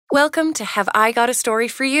Welcome to Have I Got a Story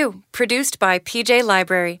for You, produced by PJ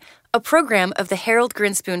Library, a program of the Harold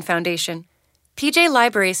Grinspoon Foundation. PJ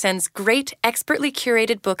Library sends great, expertly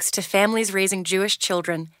curated books to families raising Jewish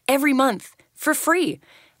children every month for free.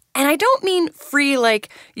 And I don't mean free like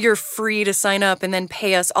you're free to sign up and then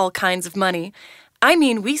pay us all kinds of money. I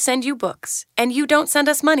mean we send you books, and you don't send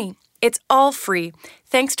us money. It's all free,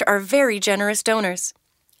 thanks to our very generous donors.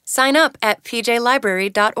 Sign up at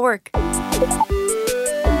pjlibrary.org.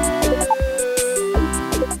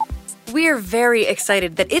 We're very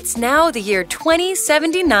excited that it's now the year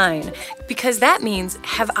 2079, because that means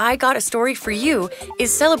Have I Got a Story for You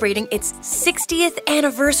is celebrating its 60th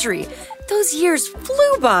anniversary. Those years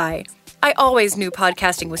flew by. I always knew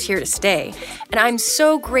podcasting was here to stay, and I'm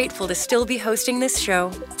so grateful to still be hosting this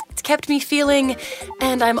show. It's kept me feeling,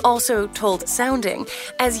 and I'm also told sounding,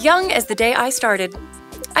 as young as the day I started.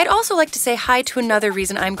 I'd also like to say hi to another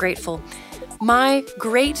reason I'm grateful. My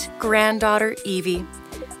great-granddaughter, Evie,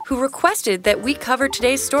 who requested that we cover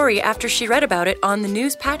today's story after she read about it on the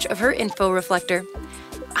news patch of her info reflector.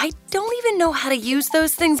 I don't even know how to use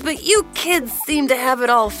those things, but you kids seem to have it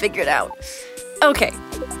all figured out. Okay,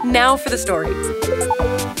 now for the story.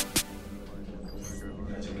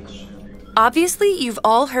 Obviously, you've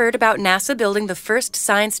all heard about NASA building the first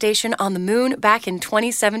science station on the moon back in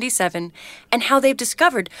 2077, and how they've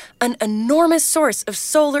discovered an enormous source of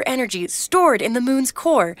solar energy stored in the moon's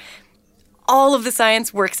core. All of the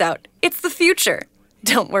science works out. It's the future.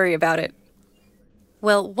 Don't worry about it.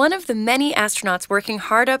 Well, one of the many astronauts working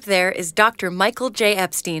hard up there is Dr. Michael J.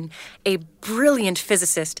 Epstein, a brilliant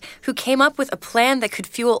physicist who came up with a plan that could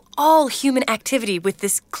fuel all human activity with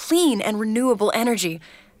this clean and renewable energy.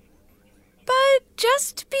 But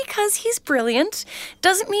just because he's brilliant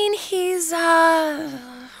doesn't mean he's,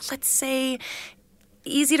 let's say,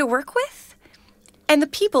 easy to work with. And the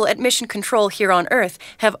people at Mission Control here on Earth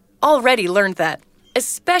have already learned that,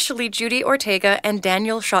 especially Judy Ortega and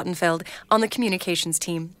Daniel Schottenfeld on the communications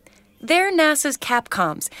team. They're NASA's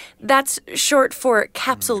Capcoms. That's short for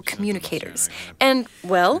Capsule Communicators. And,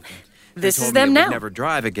 well, this is them now. I would never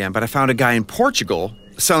drive again, but I found a guy in Portugal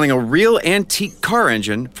selling a real antique car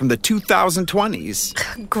engine from the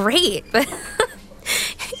 2020s. Great.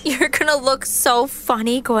 You're gonna look so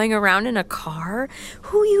funny going around in a car.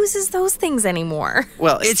 Who uses those things anymore?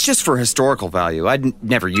 Well, it's just for historical value. I'd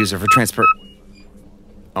never use it for transport.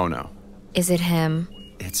 Oh, no. Is it him?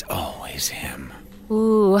 It's always him.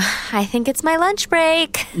 Ooh, I think it's my lunch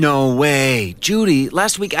break. No way. Judy,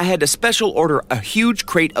 last week I had to special order a huge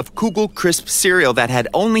crate of Kugel Crisp cereal that had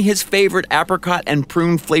only his favorite apricot and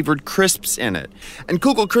prune-flavored crisps in it. And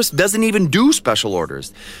Kugel Crisp doesn't even do special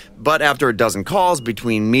orders. But after a dozen calls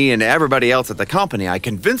between me and everybody else at the company, I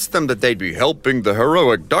convinced them that they'd be helping the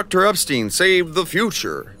heroic Dr. Epstein save the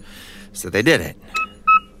future. So they did it.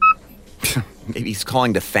 Maybe he's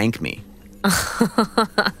calling to thank me.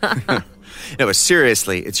 No, but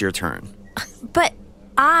seriously, it's your turn. But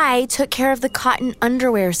I took care of the cotton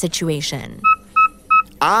underwear situation.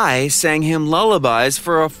 I sang him lullabies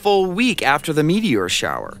for a full week after the meteor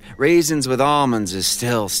shower. Raisins with almonds is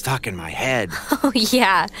still stuck in my head. Oh,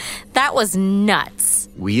 yeah. That was nuts.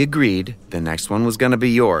 We agreed the next one was going to be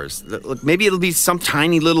yours. Look, maybe it'll be some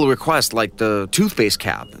tiny little request like the toothpaste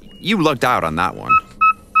cap. You lucked out on that one.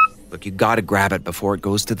 Look, you gotta grab it before it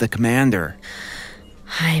goes to the commander.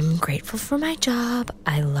 I'm grateful for my job.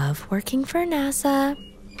 I love working for NASA.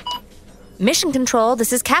 Mission Control,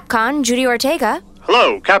 this is Capcom, Judy Ortega.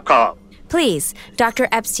 Hello, Capcom. Please, Dr.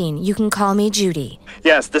 Epstein, you can call me Judy.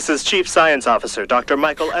 Yes, this is Chief Science Officer Dr.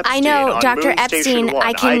 Michael Epstein. I know, on Dr. Moon Epstein, Station 1,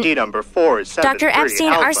 I can... ID number 473 Dr. Epstein,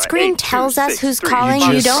 our Alpha screen tells us who's calling.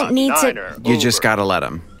 You don't need to... You just gotta let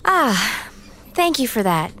him. Thank you for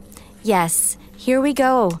that. Yes, here we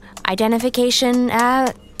go. Identification,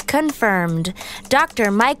 confirmed.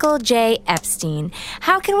 Dr. Michael J. Epstein.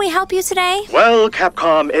 How can we help you today? Well,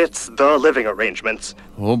 Capcom, it's the living arrangements.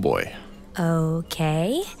 Oh, boy.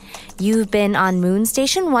 Okay. You've been on Moon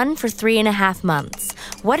Station 1 for 3.5 months.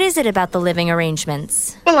 What is it about the living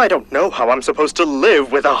arrangements? Well, I don't know how I'm supposed to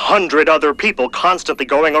live with 100 other people constantly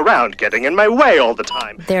going around, getting in my way all the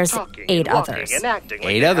time. There's talking 8 and walking others. And acting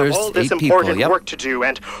like 8 I have others, all this 8 people, important yep. work to do,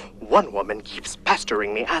 and one woman keeps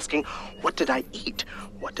pestering me, asking, what did I eat?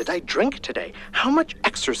 What did I drink today? How much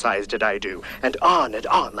exercise did I do? And on,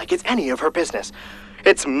 like it's any of her business.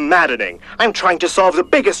 It's maddening. I'm trying to solve the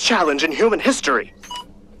biggest challenge in human history.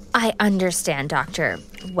 I understand, Doctor.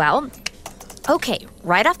 Well, Okay,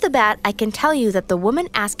 right off the bat, I can tell you that the woman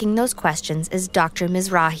asking those questions is Dr.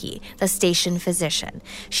 Mizrahi, the station physician.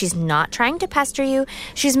 She's not trying to pester you.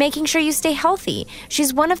 She's making sure you stay healthy.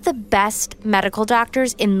 She's one of the best medical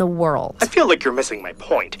doctors in the world. I feel like you're missing my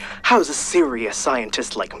point. How's a serious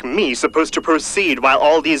scientist like me supposed to proceed while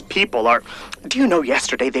all these people are... Do you know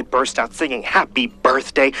yesterday they burst out singing Happy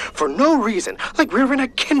Birthday for no reason, like we were in a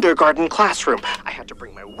kindergarten classroom. I had to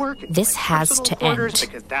bring my work into This my has personal to quarters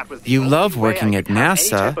end. because that was the You only love way I working at could have any NASA.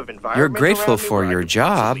 type of You're environment grateful around me for where I your could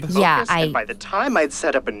job. constantly Yeah, focus, and by the time I'd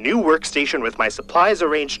set up a new workstation with my supplies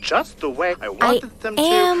arranged just the way I wanted them to,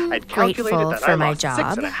 am I'd calculated grateful that for I my lost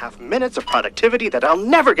job. 6.5 minutes of productivity that I'll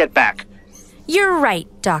never get back. You're right,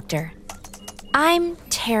 Doctor. I'm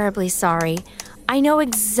terribly sorry. I know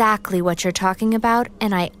exactly what you're talking about,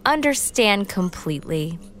 and I understand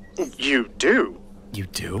completely. You do? You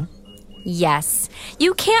do? Yes,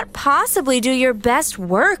 you can't possibly do your best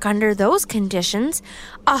work under those conditions.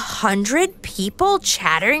 100 people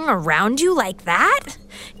chattering around you like that?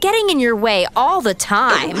 Getting in your way all the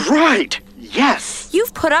time. Right! Yes!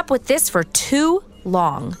 You've put up with this for too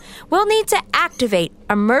long. We'll need to activate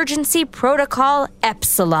Emergency Protocol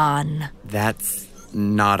Epsilon. That's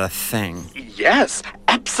not a thing. Yes!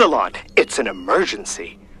 Epsilon! It's an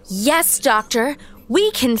emergency. Yes, Doctor.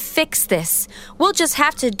 We can fix this. We'll just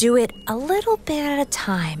have to do it a little bit at a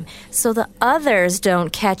time so the others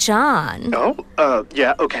don't catch on. Oh?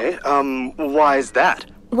 Yeah, okay. Why is that?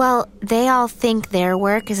 Well, they all think their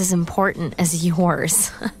work is as important as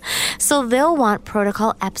yours. So they'll want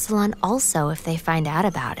Protocol Epsilon also if they find out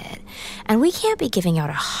about it. And we can't be giving out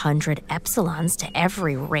 100 Epsilons to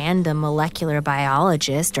every random molecular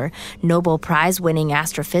biologist or Nobel Prize-winning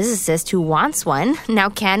astrophysicist who wants one. Now,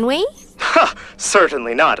 can we? Ha!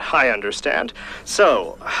 Certainly not, I understand.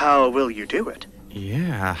 So, how will you do it?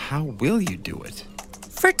 Yeah, how will you do it?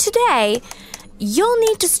 For today, you'll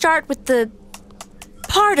need to start with the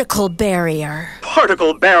particle barrier.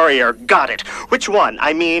 Particle barrier, got it. Which one?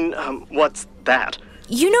 I mean, what's that?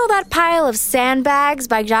 You know that pile of sandbags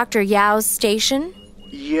by Dr. Yao's station?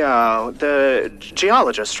 Yeah, the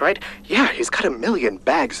geologist, right? Yeah, he's got 1 million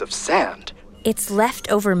bags of sand. It's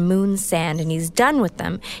leftover moon sand, and he's done with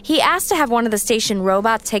them. He asked to have one of the station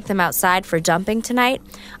robots take them outside for dumping tonight.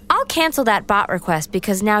 I'll cancel that bot request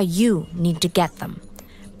because now you need to get them.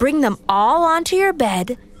 Bring them all onto your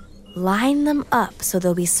bed, line them up so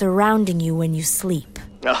they'll be surrounding you when you sleep.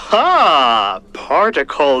 Aha!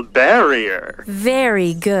 Particle barrier.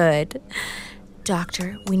 Very good.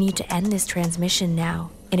 Doctor, we need to end this transmission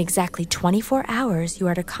now. In exactly 24 hours, you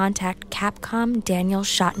are to contact Capcom Daniel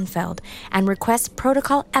Schottenfeld and request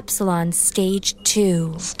Protocol Epsilon Stage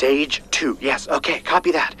 2. Stage 2. Yes, okay,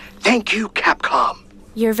 copy that. Thank you, Capcom.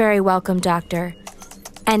 You're very welcome, Doctor.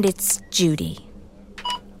 And it's Judy.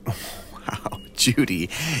 Wow, Judy.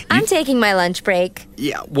 I'm taking my lunch break.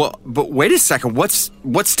 Yeah, well, but wait a second. What's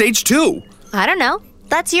stage 2? I don't know.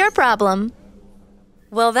 That's your problem.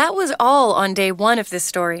 Well, that was all on day 1 of this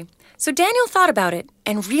story. So Daniel thought about it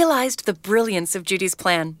and realized the brilliance of Judy's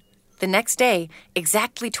plan. The next day,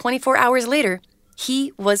 exactly 24 hours later,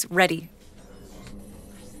 he was ready.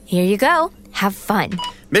 Here you go. Have fun.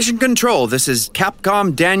 Mission Control, this is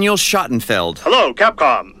Capcom Daniel Schottenfeld. Hello,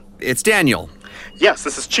 Capcom. It's Daniel. Yes,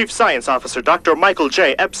 this is Chief Science Officer Dr. Michael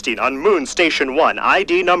J. Epstein on Moon Station 1,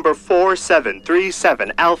 ID number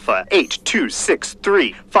 4737 Alpha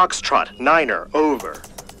 8263, Foxtrot Niner, over.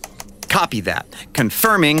 Copy that.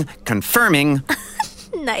 Confirming.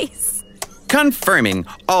 Nice. Confirming.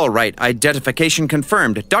 All right, identification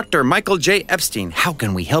confirmed. Dr. Michael J. Epstein, how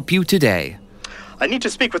can we help you today? I need to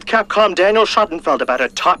speak with Capcom Daniel Schottenfeld about a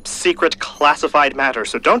top-secret classified matter,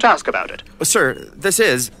 so don't ask about it. Sir, this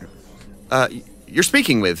is... you're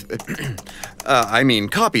speaking with...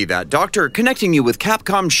 copy that. Doctor, connecting you with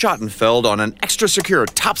Capcom Schottenfeld on an extra-secure,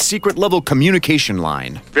 top-secret level communication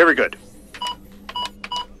line. Very good.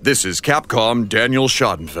 This is Capcom Daniel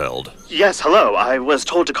Schottenfeld. Yes, hello. I was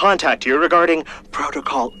told to contact you regarding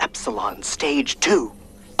Protocol Epsilon Stage 2.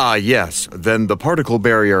 Yes. Then the particle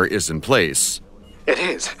barrier is in place. It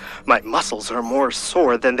is. My muscles are more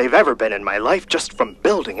sore than they've ever been in my life just from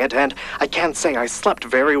building it, and I can't say I slept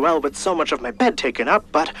very well with so much of my bed taken up,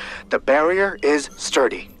 but the barrier is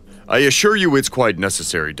sturdy. I assure you it's quite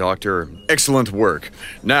necessary, Doctor. Excellent work.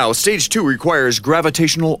 Now, Stage 2 requires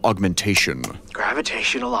gravitational augmentation.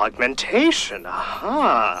 Gravitational augmentation,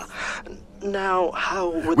 aha. Now,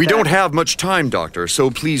 how would We that... don't have much time, Doctor, so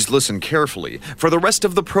please listen carefully. For the rest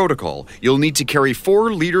of the protocol, you'll need to carry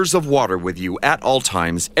 4 liters of water with you at all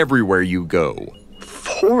times, everywhere you go.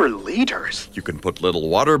 4 4 liters? You can put little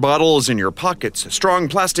water bottles in your pockets, strong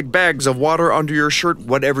plastic bags of water under your shirt,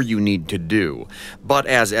 whatever you need to do. But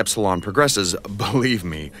as Epsilon progresses, believe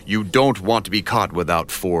me, you don't want to be caught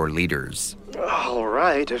without 4 liters. All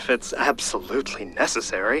right, if it's absolutely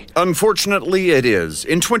necessary. Unfortunately, it is.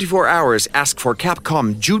 In 24 hours, ask for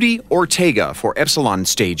Capcom Judy Ortega for Epsilon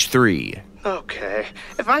Stage 3. Okay.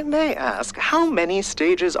 If I may ask, how many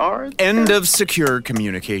stages are there? End of secure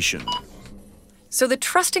communication. So the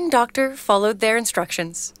trusting doctor followed their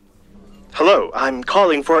instructions. Hello, I'm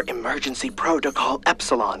calling for Emergency Protocol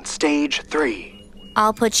Epsilon Stage 3.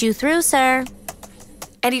 I'll put you through, sir.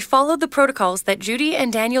 And he followed the protocols that Judy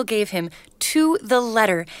and Daniel gave him to the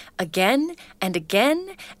letter, again and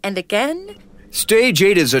again and again. Stage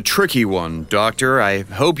 8 is a tricky one, Doctor. I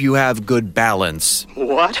hope you have good balance.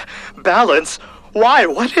 What? Balance? Why?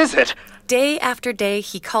 What is it? Day after day,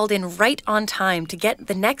 he called in right on time to get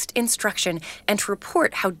the next instruction and to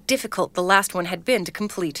report how difficult the last one had been to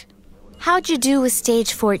complete. How'd you do with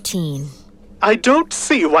stage 14? I don't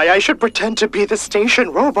see why I should pretend to be the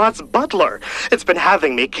station robot's butler. It's been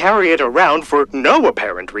having me carry it around for no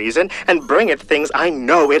apparent reason and bring it things I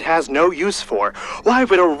know it has no use for. Why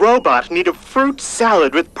would a robot need a fruit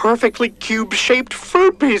salad with perfectly cube-shaped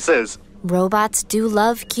fruit pieces? Robots do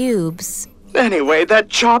love cubes. Anyway, that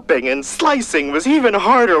chopping and slicing was even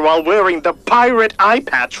harder while wearing the pirate eye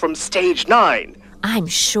patch from Stage 9. I'm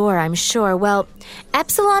sure. Well,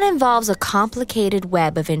 Epsilon involves a complicated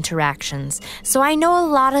web of interactions, so I know a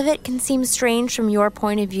lot of it can seem strange from your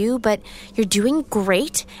point of view, but you're doing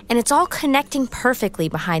great, and it's all connecting perfectly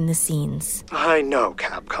behind the scenes. I know,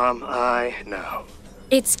 Capcom, I know.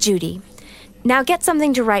 It's Judy. Now get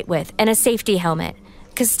something to write with and a safety helmet,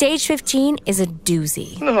 because stage 15 is a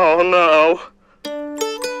doozy. Oh, no.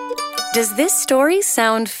 Does this story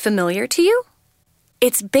sound familiar to you?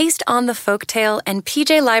 It's based on the folktale and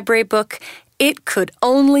PJ Library book, It Could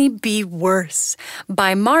Only Be Worse,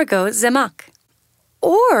 by Margot Zemak.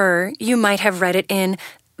 Or you might have read it in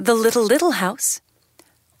The Little House.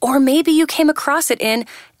 Or maybe you came across it in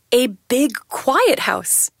A Big Quiet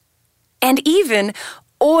House. And even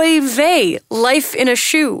Oy Vey, Life in a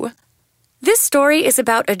Shoe. This story is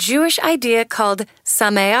about a Jewish idea called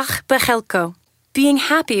Sameach Bechelko, being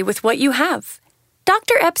happy with what you have.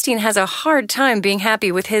 Dr. Epstein has a hard time being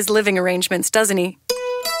happy with his living arrangements, doesn't he?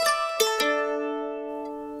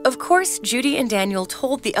 Of course, Judy and Daniel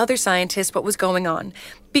told the other scientists what was going on,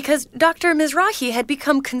 because Dr. Mizrahi had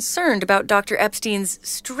become concerned about Dr. Epstein's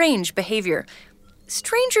strange behavior.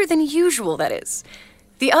 Stranger than usual, that is.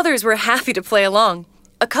 The others were happy to play along.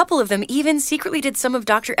 A couple of them even secretly did some of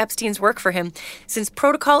Dr. Epstein's work for him, since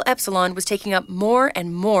Protocol Epsilon was taking up more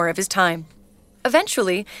and more of his time.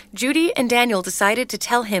 Eventually, Judy and Daniel decided to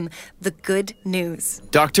tell him the good news.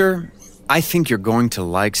 Doctor, I think you're going to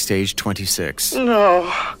like stage 26.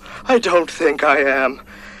 No, I don't think I am.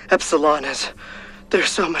 Epsilon there's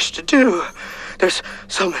so much to do. There's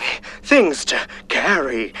so many things to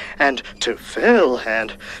carry and to fill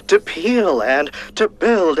and to peel and to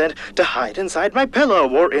build and to hide inside my pillow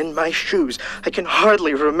or in my shoes. I can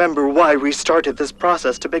hardly remember why we started this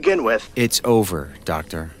process to begin with. It's over,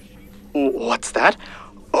 Doctor. What's that?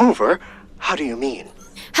 Over? How do you mean?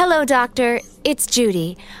 Hello, Doctor. It's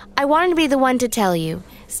Judy. I wanted to be the one to tell you.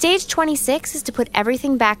 Stage 26 is to put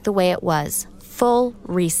everything back the way it was. Full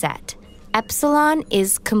reset. Epsilon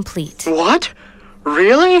is complete. What?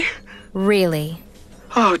 Really? Really.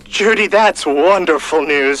 Oh, Judy, that's wonderful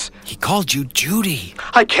news. He called you Judy.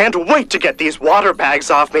 I can't wait to get these water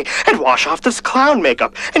bags off me and wash off this clown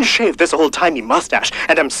makeup and shave this old-timey mustache.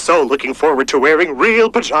 And I'm so looking forward to wearing real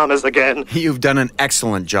pajamas again. You've done an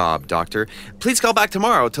excellent job, Doctor. Please call back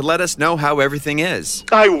tomorrow to let us know how everything is.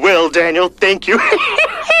 I will, Daniel. Thank you.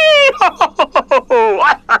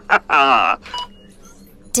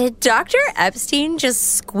 Did Dr. Epstein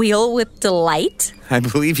just squeal with delight? I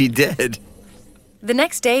believe he did. The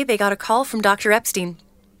next day, they got a call from Dr. Epstein.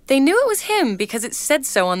 They knew it was him because it said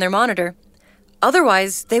so on their monitor.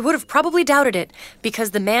 Otherwise, they would have probably doubted it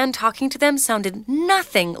because the man talking to them sounded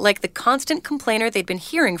nothing like the constant complainer they'd been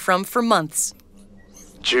hearing from for months.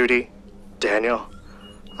 Judy, Daniel,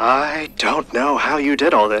 I don't know how you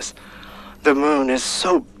did all this. The moon is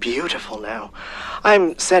so beautiful now.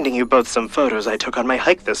 I'm sending you both some photos I took on my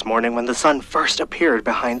hike this morning when the sun first appeared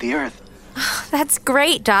behind the Earth. That's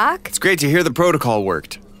great, Doc. It's great to hear the protocol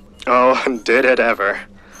worked. Oh, did it ever.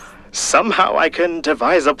 Somehow I can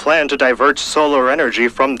devise a plan to divert solar energy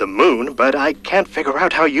from the moon, but I can't figure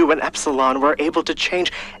out how you and Epsilon were able to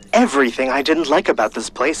change everything I didn't like about this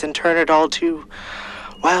place and turn it all to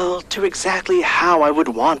exactly how I would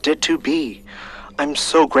want it to be. I'm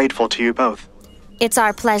so grateful to you both. It's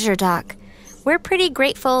our pleasure, Doc. We're pretty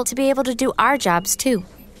grateful to be able to do our jobs, too.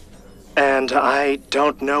 And I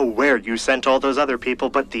don't know where you sent all those other people,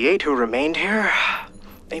 but the 8 who remained here,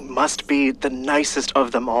 they must be the nicest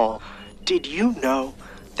of them all. Did you know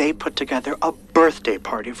they put together a birthday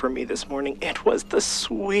party for me this morning? It was the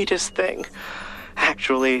sweetest thing.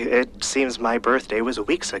 Actually, it seems my birthday was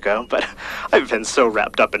weeks ago, but I've been so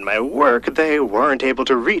wrapped up in my work, they weren't able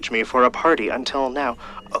to reach me for a party until now.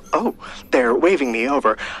 Oh, they're waving me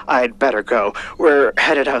over. I'd better go. We're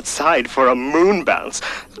headed outside for a moon bounce.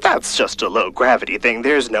 That's just a low-gravity thing.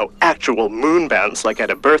 There's no actual moon bounce like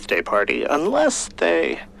at a birthday party, unless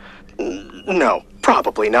they... No,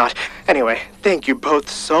 probably not. Anyway, thank you both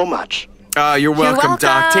so much. You're welcome,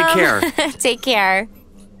 Doc. Take care. Take care.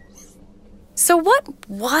 So what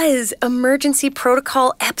was Emergency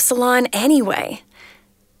Protocol Epsilon anyway?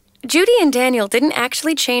 Judy and Daniel didn't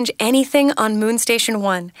actually change anything on Moon Station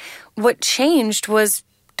 1. What changed was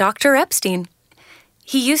Dr. Epstein.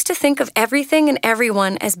 He used to think of everything and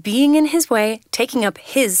everyone as being in his way, taking up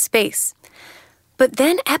his space. But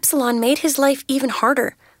then Epsilon made his life even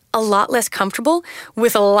harder, a lot less comfortable,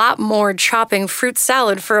 with a lot more chopping fruit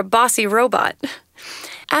salad for a bossy robot.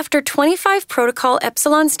 After 25 Protocol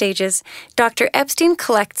Epsilon stages, Dr. Epstein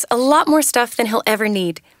collects a lot more stuff than he'll ever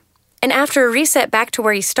need. And after a reset back to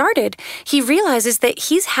where he started, he realizes that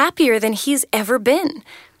he's happier than he's ever been.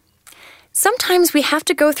 Sometimes we have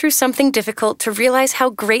to go through something difficult to realize how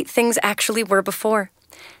great things actually were before.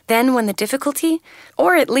 Then when the difficulty,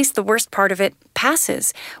 or at least the worst part of it,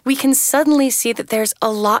 passes, we can suddenly see that there's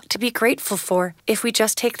a lot to be grateful for if we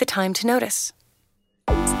just take the time to notice.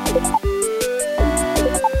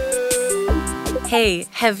 Hey,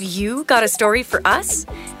 have you got a story for us?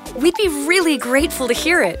 We'd be really grateful to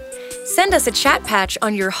hear it. Send us a chat patch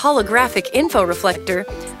on your holographic info reflector,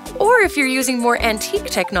 or if you're using more antique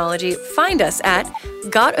technology, find us at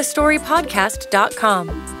gotastorypodcast.com.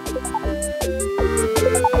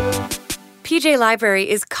 PJ Library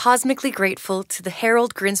is cosmically grateful to the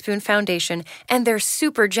Harold Grinspoon Foundation and their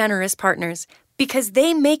super generous partners, because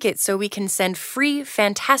they make it so we can send free,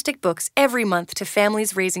 fantastic books every month to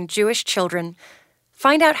families raising Jewish children.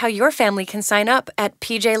 Find out how your family can sign up at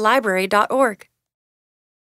pjlibrary.org.